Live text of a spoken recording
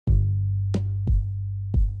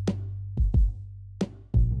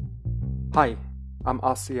Hi, I'm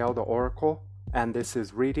Asiel the Oracle, and this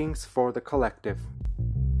is Readings for the Collective.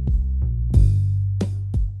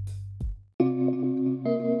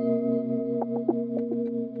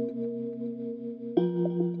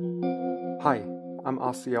 Hi, I'm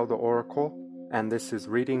Asiel the Oracle, and this is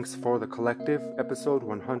Readings for the Collective, episode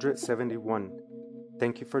 171.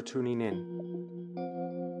 Thank you for tuning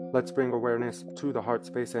in. Let's bring awareness to the heart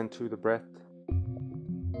space and to the breath.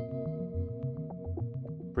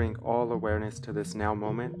 Bring all awareness to this now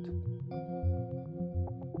moment.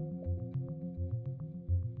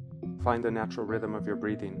 Find the natural rhythm of your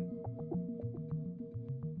breathing.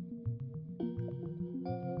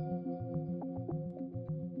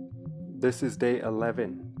 This is day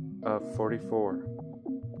 11 of 44.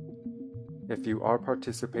 If you are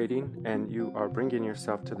participating and you are bringing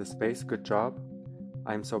yourself to the space, good job.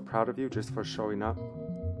 I'm so proud of you just for showing up.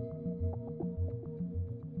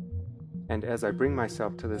 And as I bring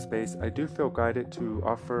myself to the space, I do feel guided to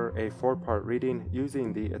offer a 4-part reading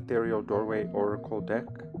using the Ethereal Doorway Oracle deck.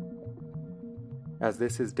 As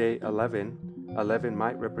this is day 11, 11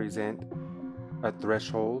 might represent a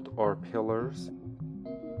threshold or pillars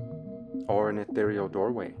or an ethereal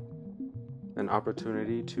doorway, an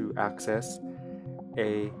opportunity to access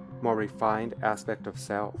a more refined aspect of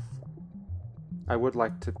self. I would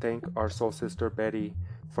like to thank our soul sister Betty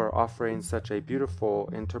for offering such a beautiful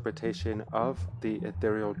interpretation of the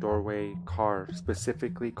Ethereal Doorway card,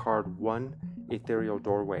 specifically card 1, Ethereal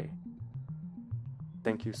Doorway.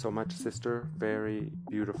 Thank you so much, sister. Very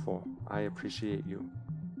beautiful. I appreciate you.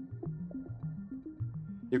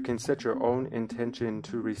 You can set your own intention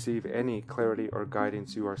to receive any clarity or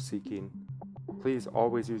guidance you are seeking. Please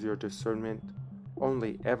always use your discernment.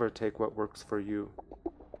 Only ever take what works for you.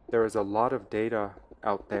 There is a lot of data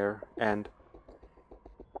out there, and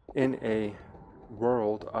in a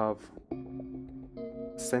world of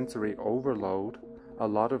sensory overload, a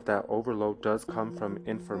lot of that overload does come from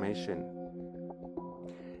information.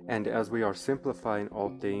 And as we are simplifying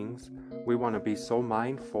all things, we want to be so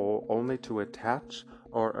mindful only to attach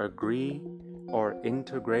or agree or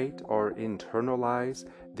integrate or internalize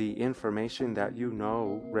the information that you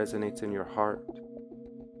know resonates in your heart.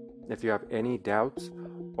 If you have any doubts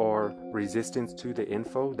or resistance to the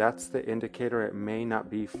info, that's the indicator it may not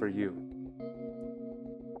be for you.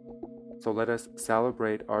 So let us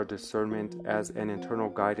celebrate our discernment as an internal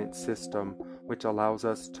guidance system which allows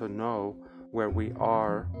us to know where we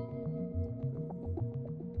are,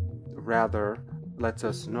 rather lets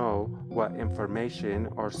us know what information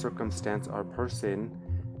or circumstance or person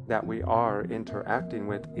that we are interacting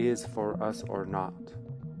with is for us or not.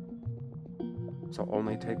 So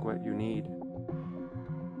only take what you need.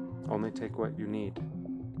 Only take what you need.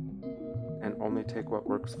 And only take what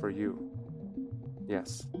works for you.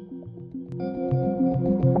 Yes.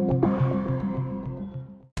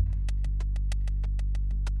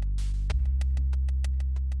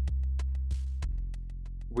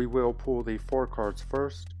 We will pull the 4 cards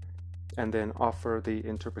first and then offer the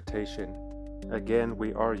interpretation. Again,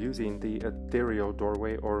 we are using the Ethereal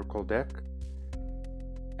Doorway Oracle deck,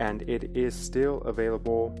 and it is still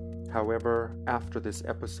available. However, after this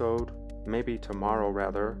episode, maybe tomorrow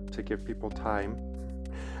rather, to give people time,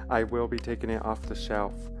 I will be taking it off the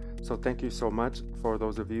shelf. So thank you so much for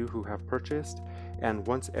those of you who have purchased. And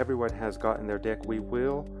once everyone has gotten their deck, we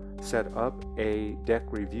will set up a deck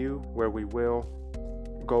review where we will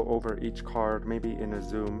go over each card, maybe in a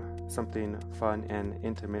Zoom, something fun and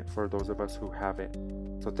intimate for those of us who have it.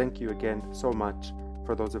 So thank you again so much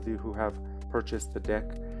for those of you who have purchased the deck.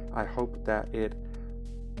 I hope that it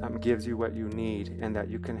gives you what you need and that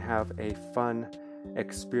you can have a fun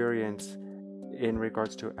experience in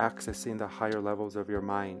regards to accessing the higher levels of your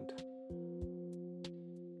mind.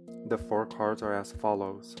 The 4 cards are as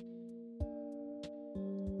follows: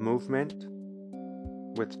 movement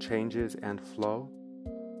with changes and flow,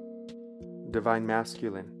 divine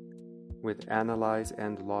masculine with analyze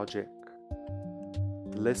and logic,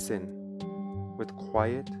 listen with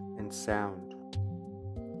quiet and sound,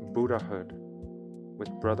 Buddhahood with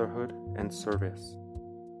brotherhood and service.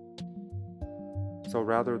 So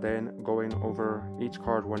rather than going over each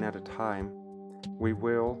card one at a time, we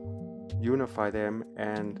will unify them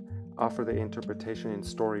and offer the interpretation in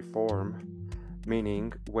story form,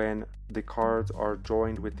 meaning when the cards are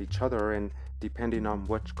joined with each other, and depending on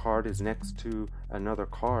which card is next to another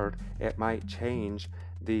card, it might change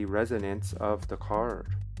the resonance of the card.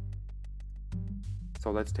 So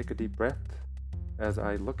let's take a deep breath as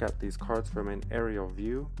I look at these cards from an aerial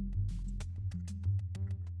view.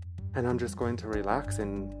 And I'm just going to relax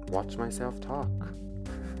and watch myself talk.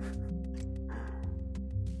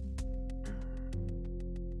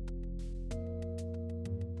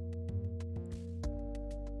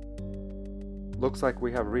 looks like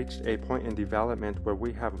we have reached a point in development where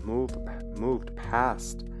we have moved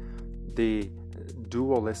past the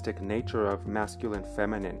dualistic nature of masculine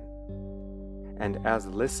feminine. And as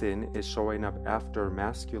listen is showing up after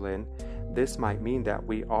masculine, this might mean that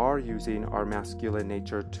we are using our masculine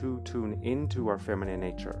nature to tune into our feminine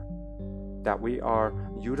nature, that we are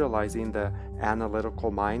utilizing the analytical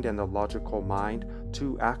mind and the logical mind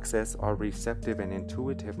to access our receptive and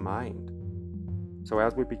intuitive mind. So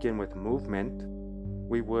as we begin with movement,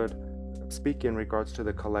 we would speak in regards to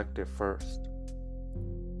the collective first.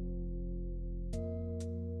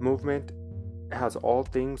 Movement has all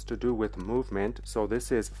things to do with movement, so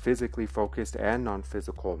this is physically focused and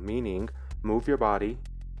non-physical, meaning move your body,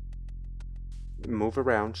 move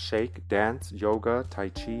around, shake, dance, yoga, tai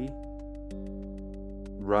chi,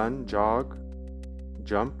 run, jog,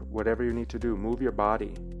 jump, whatever you need to do. Move your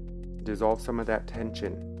body, dissolve some of that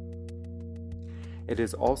tension. It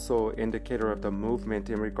is also an indicator of the movement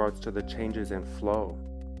in regards to the changes in flow.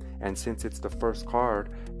 And since it's the first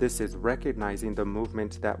card, this is recognizing the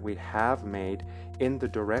movement that we have made in the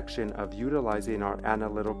direction of utilizing our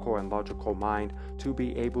analytical and logical mind to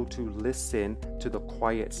be able to listen to the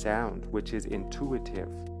quiet sound, which is intuitive.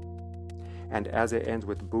 And as it ends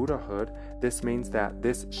with Buddhahood, this means that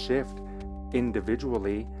this shift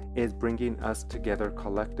individually is bringing us together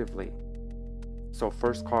collectively. So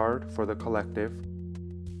first card for the collective,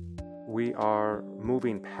 we are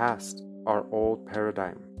moving past our old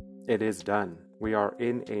paradigm. It is done. We are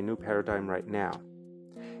in a new paradigm right now,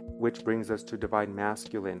 which brings us to Divine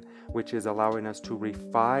Masculine, which is allowing us to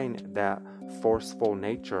refine that forceful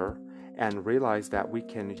nature and realize that we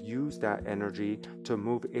can use that energy to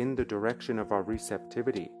move in the direction of our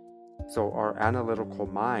receptivity. So our analytical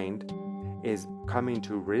mind is coming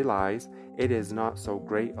to realize it is not so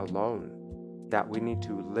great alone, that we need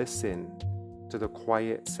to listen to the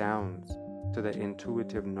quiet sounds, to the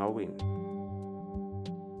intuitive knowing.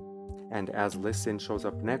 And as listen shows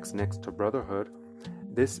up next to brotherhood,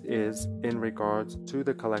 this is in regards to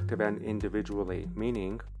the collective and individually,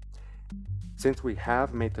 meaning since we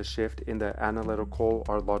have made the shift in the analytical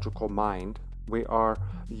or logical mind, we are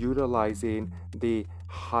utilizing the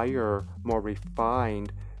higher, more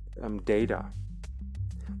refined data.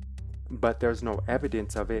 But there's no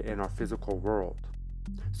evidence of it in our physical world.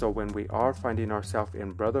 So when we are finding ourselves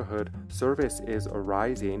in brotherhood, service is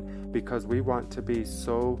arising because we want to be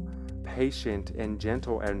so patient and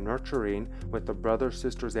gentle and nurturing with the brothers,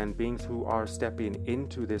 sisters, and beings who are stepping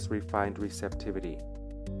into this refined receptivity.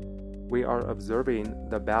 We are observing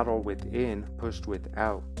the battle within pushed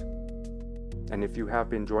without. And if you have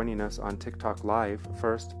been joining us on TikTok Live,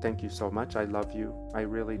 first, thank you so much. I love you. I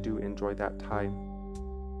really do enjoy that time.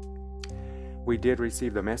 We did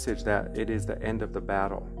receive the message that it is the end of the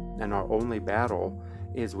battle, and our only battle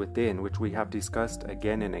is within, which we have discussed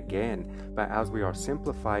again and again. But as we are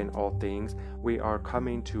simplifying all things, we are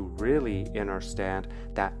coming to really understand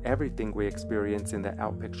that everything we experience in the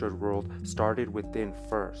outpictured world started within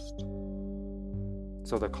first.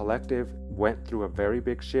 So the collective went through a very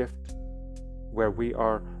big shift where we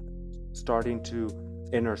are starting to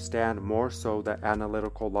understand more so the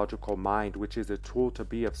analytical, logical mind, which is a tool to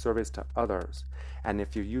be of service to others. And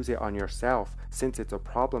if you use it on yourself, since it's a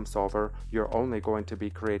problem solver, you're only going to be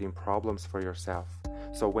creating problems for yourself.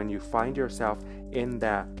 So when you find yourself in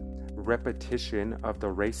that repetition of the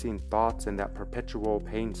racing thoughts and that perpetual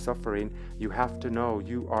pain, suffering, you have to know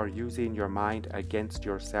you are using your mind against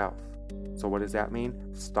yourself. So what does that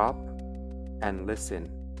mean? Stop and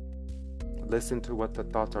listen. Listen to what the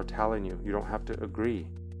thoughts are telling you. You don't have to agree.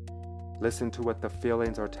 Listen to what the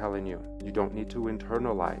feelings are telling you. You don't need to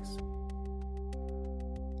internalize.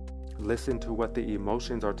 Listen to what the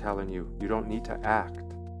emotions are telling you. You don't need to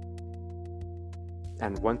act.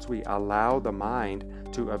 And once we allow the mind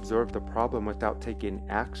to observe the problem without taking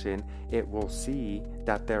action, it will see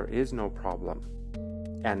that there is no problem.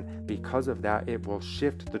 And because of that, it will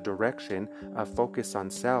shift the direction of focus on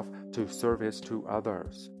self to service to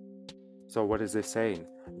others. So what is this saying?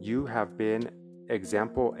 You have been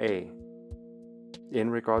example A. In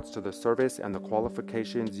regards to the service and the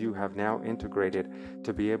qualifications you have now integrated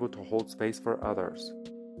to be able to hold space for others.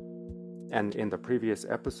 And in the previous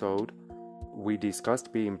episode, we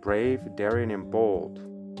discussed being brave, daring, and bold.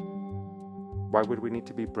 Why would we need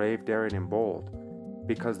to be brave, daring, and bold?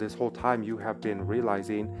 Because this whole time you have been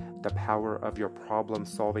realizing the power of your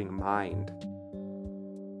problem-solving mind.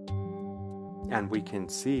 And we can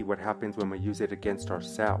see what happens when we use it against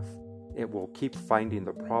ourselves. It will keep finding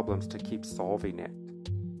the problems to keep solving it.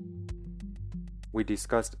 We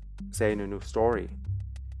discussed saying a new story.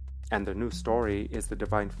 And the new story is the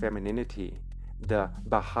divine femininity, the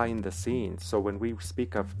behind the scenes. So when we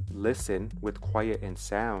speak of listen with quiet and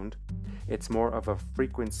sound, it's more of a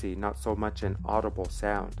frequency, not so much an audible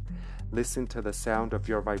sound. Listen to the sound of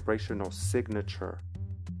your vibrational signature.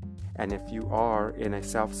 And if you are in a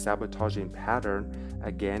self-sabotaging pattern,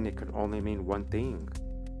 again, it can only mean one thing.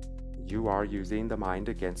 You are using the mind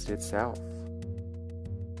against itself.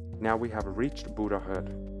 Now we have reached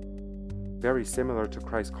Buddhahood, very similar to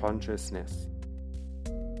Christ consciousness.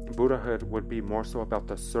 Buddhahood would be more so about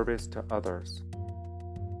the service to others.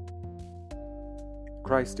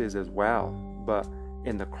 Christ is as well, but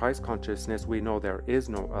in the Christ consciousness, we know there is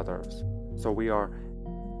no others. So we are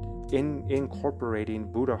incorporating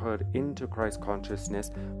Buddhahood into Christ consciousness,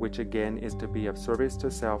 which again is to be of service to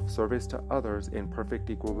self, service to others in perfect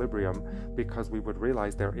equilibrium, because we would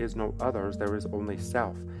realize there is no others, there is only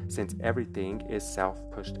self, since everything is self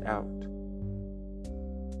pushed out.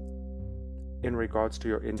 In regards to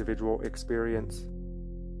your individual experience,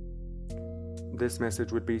 this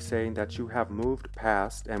message would be saying that you have moved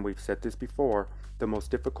past, and we've said this before, the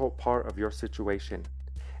most difficult part of your situation.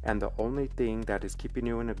 And the only thing that is keeping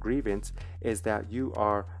you in a grievance is that you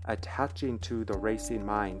are attaching to the racing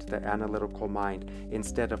mind, the analytical mind,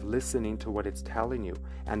 instead of listening to what it's telling you.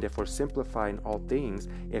 And if we're simplifying all things,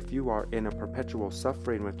 if you are in a perpetual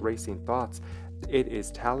suffering with racing thoughts, it is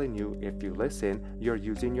telling you, if you listen, you're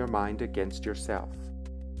using your mind against yourself.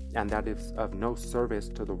 And that is of no service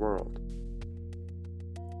to the world.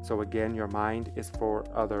 So again, your mind is for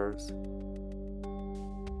others.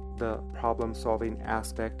 The problem-solving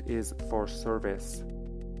aspect is for service.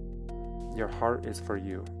 Your heart is for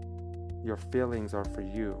you. Your feelings are for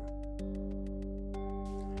you.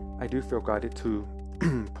 I do feel guided to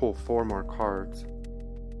pull 4 more cards,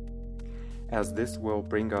 as this will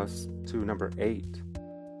bring us to number 8.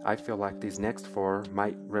 I feel like these next 4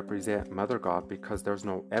 might represent Mother God because there's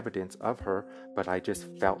no evidence of her, but I just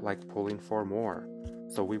felt like pulling 4 more.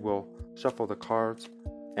 So we will shuffle the cards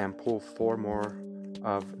and pull 4 more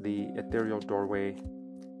of the ethereal doorway,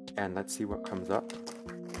 and let's see what comes up.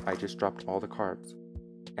 I just dropped all the cards,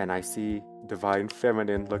 and I see Divine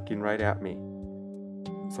Feminine looking right at me.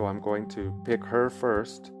 So I'm going to pick her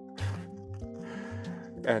first,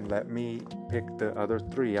 and let me pick the other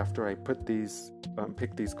 3 after I put these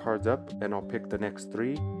pick these cards up, and I'll pick the next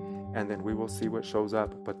 3, and then we will see what shows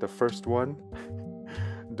up. But the first one,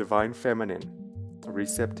 Divine Feminine,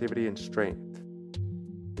 receptivity and strength.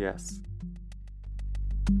 Yes.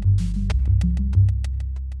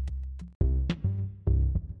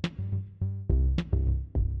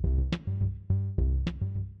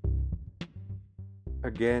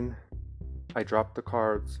 Again, I dropped the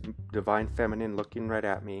cards, Divine Feminine looking right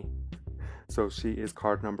at me. So she is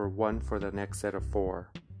card number 1 for the next set of 4.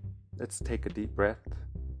 Let's take a deep breath.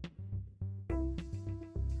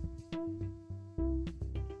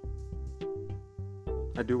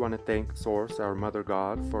 I do want to thank Source, our Mother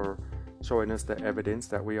God, for showing us the evidence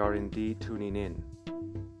that we are indeed tuning in.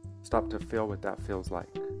 Stop to feel what that feels like.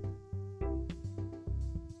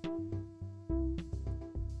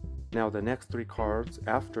 Now the next 3 cards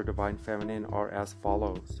after Divine Feminine are as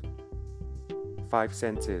follows. 5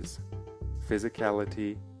 senses,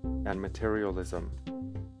 physicality and materialism,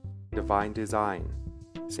 divine design,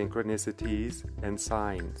 synchronicities and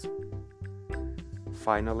signs.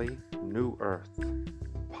 Finally, New Earth,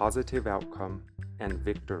 positive outcome and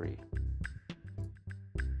victory.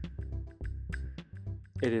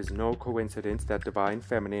 It is no coincidence that Divine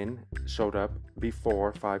Feminine showed up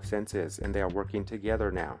before 5 senses, and they are working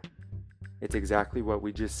together now. It's exactly what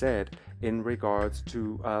we just said in regards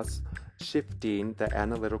to us shifting the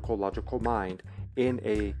analytical, logical mind in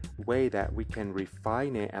a way that we can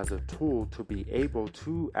refine it as a tool to be able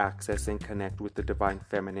to access and connect with the Divine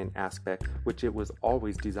Feminine aspect, which it was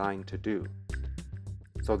always designed to do.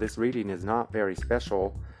 So this reading is not very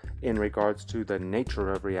special in regards to the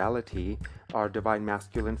nature of reality. Our Divine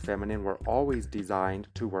Masculine Feminine were always designed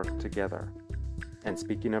to work together. And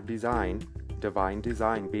speaking of design, Divine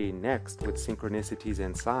Design being next with synchronicities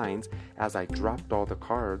and signs, as I dropped all the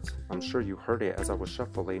cards, I'm sure you heard it as I was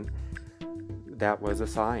shuffling, that was a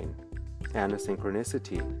sign and a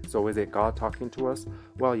synchronicity. So is it God talking to us?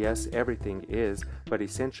 Well, yes, everything is, but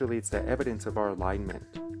essentially it's the evidence of our alignment.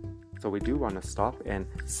 So we do want to stop and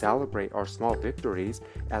celebrate our small victories,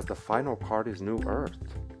 as the final card is New Earth,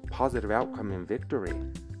 positive outcome and victory.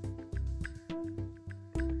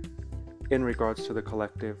 In regards to the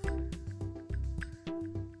collective,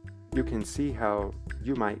 you can see how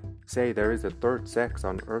you might say there is a third sex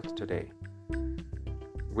on Earth today.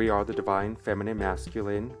 We are the Divine Feminine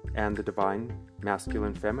Masculine and the Divine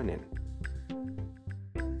Masculine Feminine.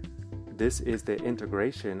 this is the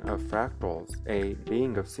integration of fractals, a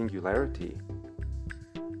being of singularity.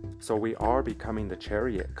 So we are becoming the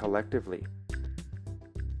chariot collectively.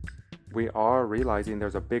 We are realizing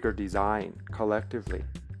there's a bigger design collectively.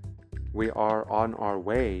 We are on our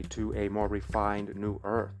way to a more refined new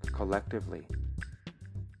earth collectively.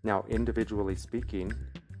 Now, individually speaking,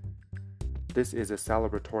 this is a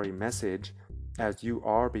celebratory message as you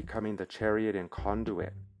are becoming the chariot and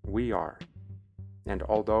conduit. We are. And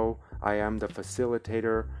although I am the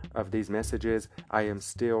facilitator of these messages, I am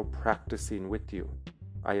still practicing with you.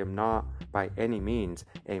 I am not by any means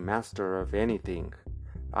a master of anything.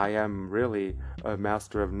 I am really a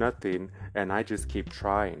master of nothing, and I just keep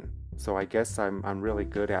trying. So I guess I'm really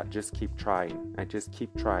good at just keep trying. I just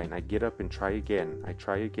keep trying. I get up and try again. I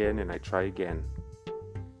try again and I try again.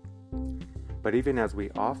 But even as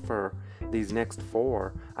we offer these next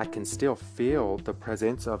 4, I can still feel the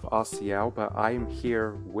presence of Asiel, but I'm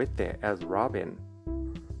here with it as Robin.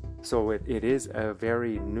 So it is a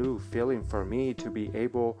very new feeling for me to be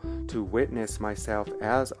able to witness myself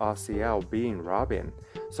as Asiel being Robin.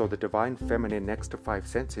 So the divine feminine next to 5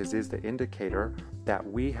 senses is the indicator that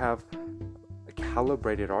we have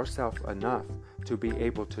calibrated ourselves enough to be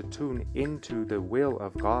able to tune into the will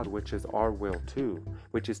of God, which is our will too,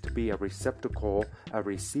 which is to be a receptacle, a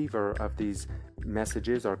receiver of these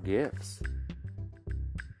messages or gifts.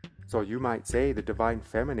 So you might say the divine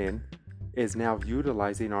feminine is now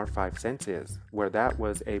utilizing our 5 senses, where that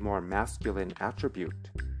was a more masculine attribute.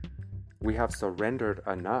 We have surrendered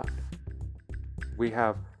enough. We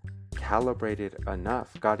have calibrated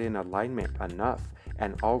enough, got in alignment enough,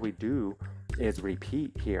 and all we do is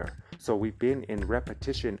repeat here. So we've been in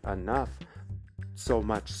repetition enough, so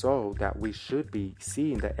much so that we should be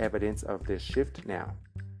seeing the evidence of this shift now.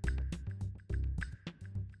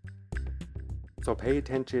 So pay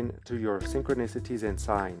attention to your synchronicities and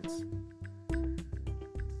signs.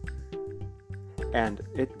 And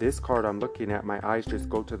this card I'm looking at, my eyes just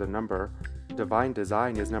go to the number. Divine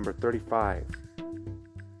Design is number 35.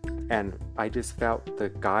 And I just felt the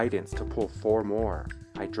guidance to pull 4 more.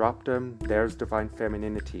 I dropped them, there's Divine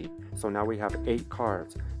Femininity. So now we have 8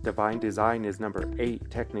 cards. Divine Design is number 8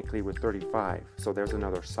 technically with 35. So there's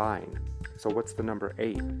another sign. So what's the number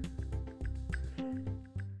 8?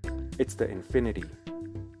 It's the infinity.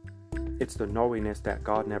 It's the knowingness that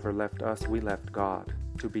God never left us, we left God,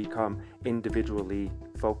 to become individually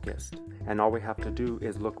focused. And all we have to do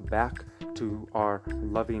is look back to our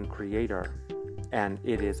loving Creator, and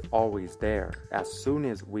it is always there. As soon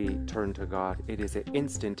as we turn to God, it is an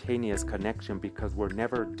instantaneous connection because we're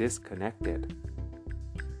never disconnected.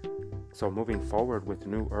 So moving forward with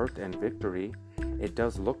New Earth and victory, it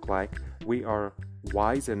does look like we are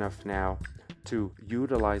wise enough now to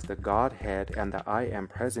utilize the Godhead and the I Am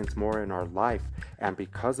presence more in our life. And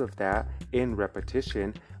because of that, in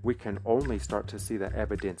repetition, we can only start to see the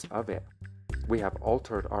evidence of it. We have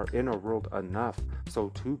altered our inner world enough so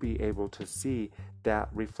to be able to see that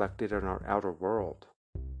reflected in our outer world.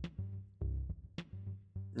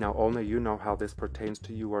 Now, only you know how this pertains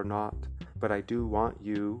to you or not, but I do want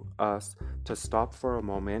us to stop for a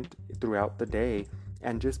moment throughout the day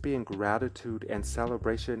and just be in gratitude and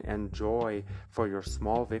celebration and joy for your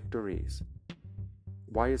small victories.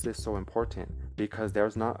 Why is this so important? Because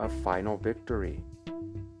there's not a final victory.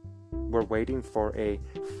 We're waiting for a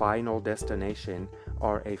final destination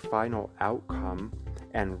or a final outcome,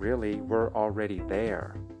 and really, we're already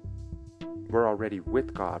there. We're already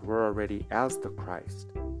with God. We're already as the Christ.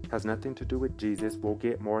 Has nothing to do with Jesus. We'll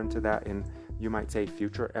get more into that in, you might say,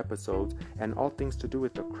 future episodes, and all things to do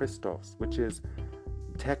with the Christos, which is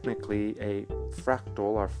technically a fractal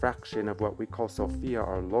or fraction of what we call Sophia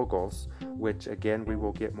or Logos, which again we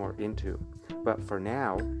will get more into. But for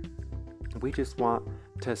now, we just want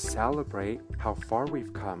to celebrate how far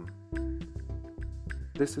we've come.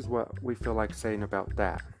 This is what we feel like saying about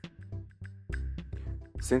that.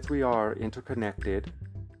 Since we are interconnected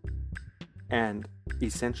and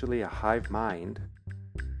essentially a hive mind,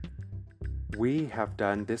 we have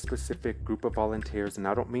done this specific group of volunteers, and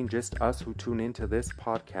I don't mean just us who tune into this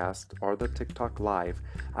podcast or the TikTok live.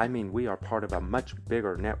 I mean we are part of a much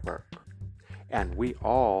bigger network, and we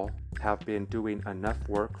all have been doing enough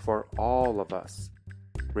work for all of us.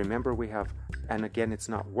 Remember, we have, and again, it's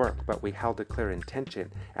not work, but we held a clear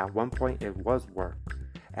intention. At one point it was work,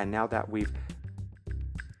 and now that we've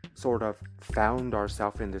sort of found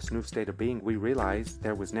ourselves in this new state of being, we realize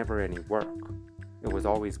there was never any work. It was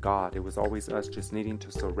always God. It was always us just needing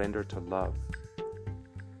to surrender to love.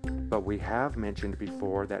 But we have mentioned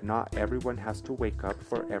before that not everyone has to wake up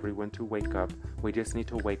for everyone to wake up. We just need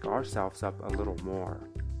to wake ourselves up a little more.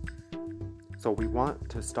 So we want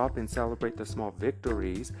to stop and celebrate the small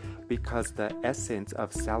victories because the essence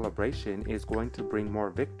of celebration is going to bring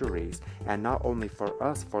more victories, and not only for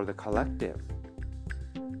us, for the collective.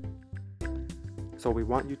 So we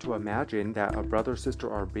want you to imagine that a brother, sister,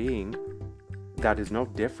 or being that is no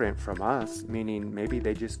different from us, meaning maybe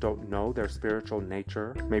they just don't know their spiritual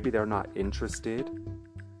nature, maybe they're not interested,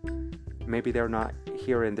 maybe they're not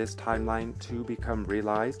here in this timeline to become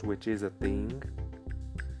realized, which is a thing.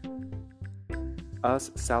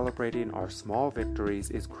 Us celebrating our small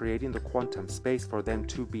victories is creating the quantum space for them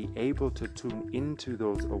to be able to tune into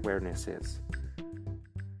those awarenesses.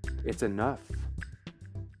 It's enough.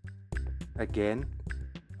 Again,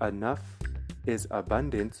 enough is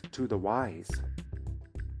abundance to the wise.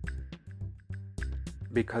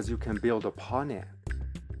 Because you can build upon it.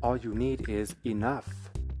 All you need is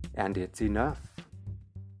enough, and it's enough.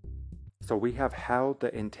 So we have held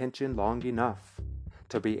the intention long enough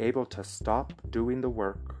to be able to stop doing the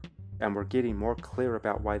work, and we're getting more clear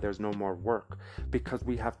about why there's no more work, because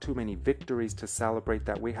we have too many victories to celebrate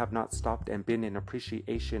that we have not stopped and been in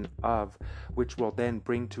appreciation of, which will then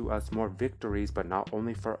bring to us more victories, but not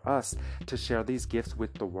only for us, to share these gifts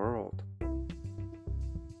with the world.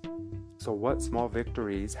 So what small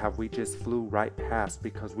victories have we just flew right past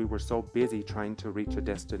because we were so busy trying to reach a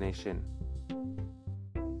destination?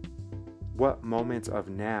 What moments of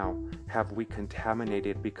now have we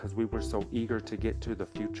contaminated because we were so eager to get to the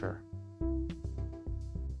future?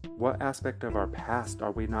 What aspect of our past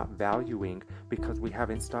are we not valuing because we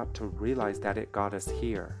haven't stopped to realize that it got us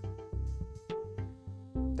here?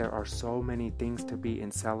 There are so many things to be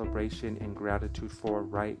in celebration and gratitude for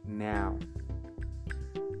right now.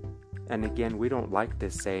 And again, we don't like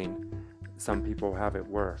this saying, some people have it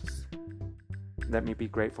worse. Let me be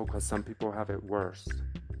grateful because some people have it worse.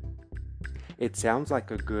 It sounds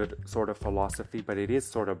like a good sort of philosophy, but it is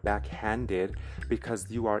sort of backhanded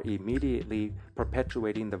because you are immediately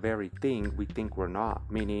perpetuating the very thing we think we're not,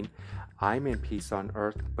 meaning I'm in peace on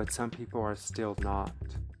earth, but some people are still not.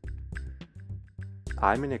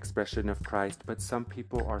 I'm an expression of Christ, but some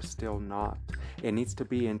people are still not. It needs to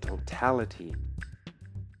be in totality.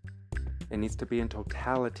 It needs to be in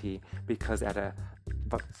totality because at a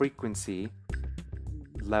frequency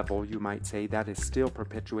level, you might say, that is still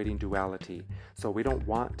perpetuating duality. So we don't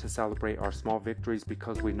want to celebrate our small victories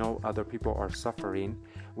because we know other people are suffering.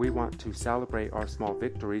 We want to celebrate our small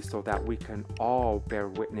victories so that we can all bear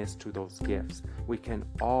witness to those gifts. We can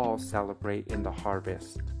all celebrate in the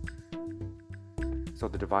harvest. So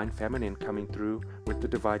the Divine Feminine coming through with the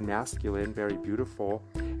Divine Masculine, very beautiful,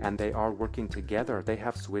 and they are working together. They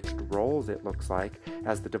have switched roles, it looks like,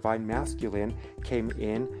 as the Divine Masculine came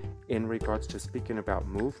in regards to speaking about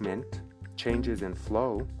movement, changes in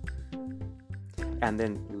flow, and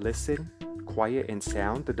then listen, quiet and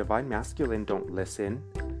sound. The Divine Masculine don't listen.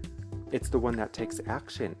 It's the one that takes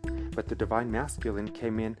action. But the Divine Masculine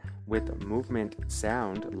came in with movement,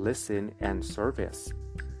 sound, listen, and service.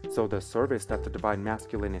 So the service that the Divine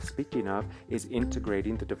Masculine is speaking of is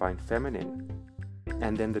integrating the Divine Feminine.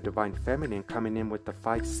 And then the Divine Feminine coming in with the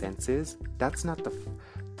 5 senses, that's not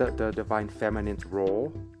the Divine Feminine's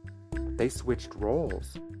role. They switched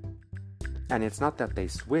roles. And it's not that they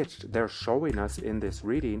switched, they're showing us in this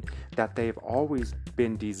reading that they've always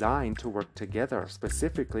been designed to work together,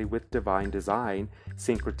 specifically with divine design,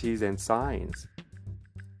 syncreties, and signs.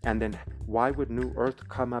 And then why would New Earth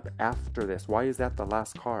come up after this? Why is that the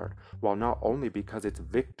last card? Well, not only because it's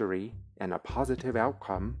victory and a positive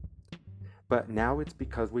outcome, but now it's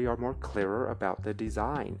because we are more clearer about the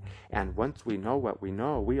design. And once we know what we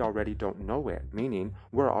know, we already don't know it, meaning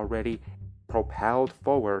we're already propelled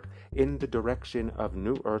forward in the direction of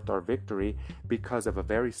New Earth or victory because of a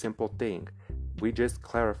very simple thing. We just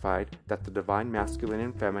clarified that the Divine Masculine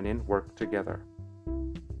and Feminine work together.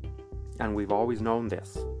 And we've always known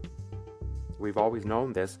this. We've always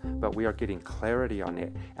known this, but we are getting clarity on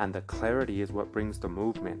it, and the clarity is what brings the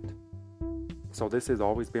movement. So this has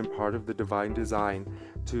always been part of the divine design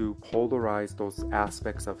to polarize those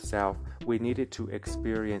aspects of self. We needed to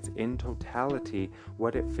experience in totality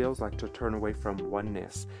what it feels like to turn away from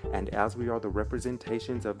oneness. And as we are the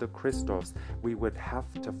representations of the crystals, we would have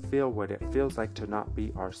to feel what it feels like to not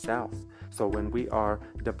be ourself. So when we are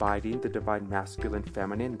dividing the Divine Masculine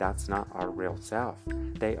Feminine, that's not our real self.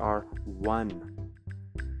 They are one.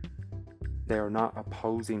 They are not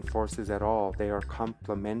opposing forces at all. They are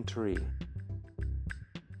complementary,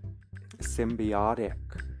 symbiotic,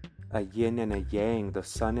 a yin and a yang, the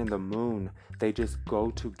sun and the moon. They just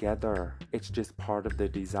go together. It's just part of the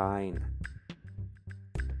design.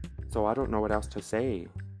 So I don't know what else to say.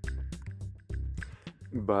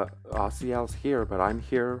 But Asiel's here, but I'm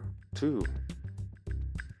here too.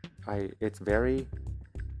 It's very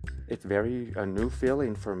a new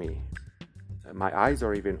feeling for me. My eyes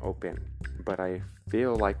are even open, but I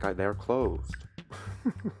feel like they're closed.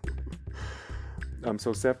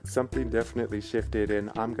 So something definitely shifted,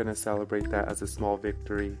 and I'm gonna celebrate that as a small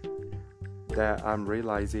victory. That I'm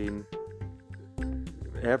realizing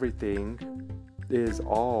everything is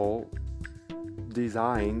all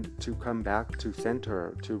designed to come back to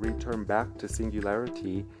center, to return back to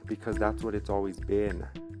singularity, because that's what it's always been.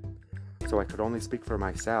 So I could only speak for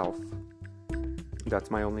myself.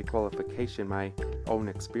 That's my only qualification, my own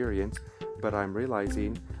experience. But I'm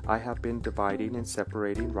realizing I have been dividing and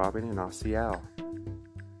separating Robin and Asiel.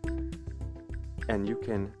 And you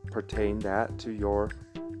can pertain that to your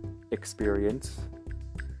experience,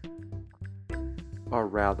 or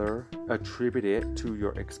rather attribute it to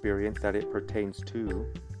your experience that it pertains to,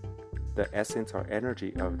 the essence or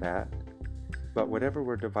energy of that. But whatever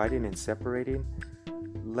we're dividing and separating,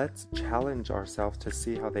 let's challenge ourselves to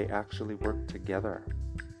see how they actually work together.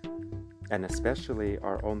 And especially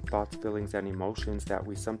our own thoughts, feelings, and emotions that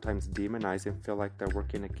we sometimes demonize and feel like they're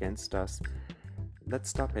working against us. Let's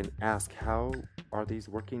stop and ask, how are these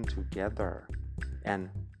working together? And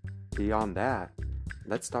beyond that,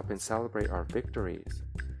 let's stop and celebrate our victories.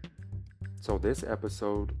 So this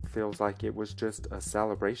episode feels like it was just a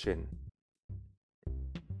celebration.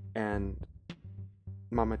 And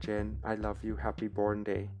Mama Jen, I love you. Happy born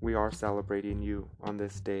day. We are celebrating you on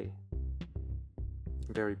this day.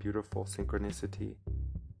 Very beautiful synchronicity.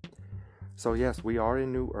 So yes, we are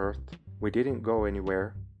in New Earth. We didn't go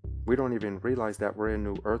anywhere. We don't even realize that we're in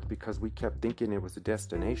New Earth because we kept thinking it was a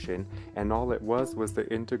destination, and all it was the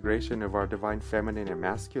integration of our divine feminine and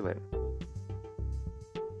masculine.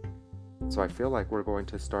 So I feel like we're going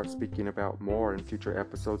to start speaking about more in future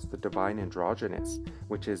episodes the divine androgynous,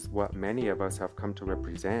 which is what many of us have come to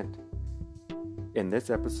represent. In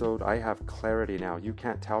this episode, I have clarity now. You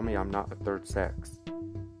can't tell me I'm not the third sex.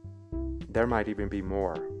 There might even be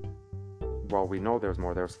more. Well, we know there's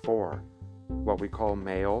more. There's 4. What we call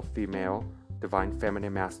male, female, divine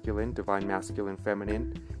feminine, masculine,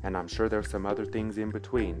 feminine, and I'm sure there's some other things in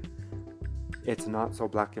between. It's not so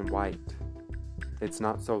black and white. It's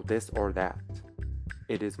not so this or that.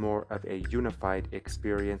 It is more of a unified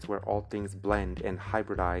experience where all things blend and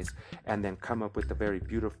hybridize and then come up with a very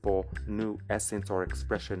beautiful new essence or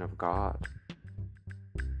expression of God.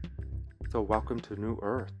 So welcome to New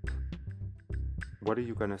Earth. What are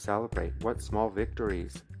you going to celebrate? What small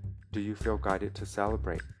victories do you feel guided to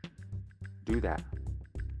celebrate? Do that.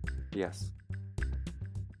 Yes.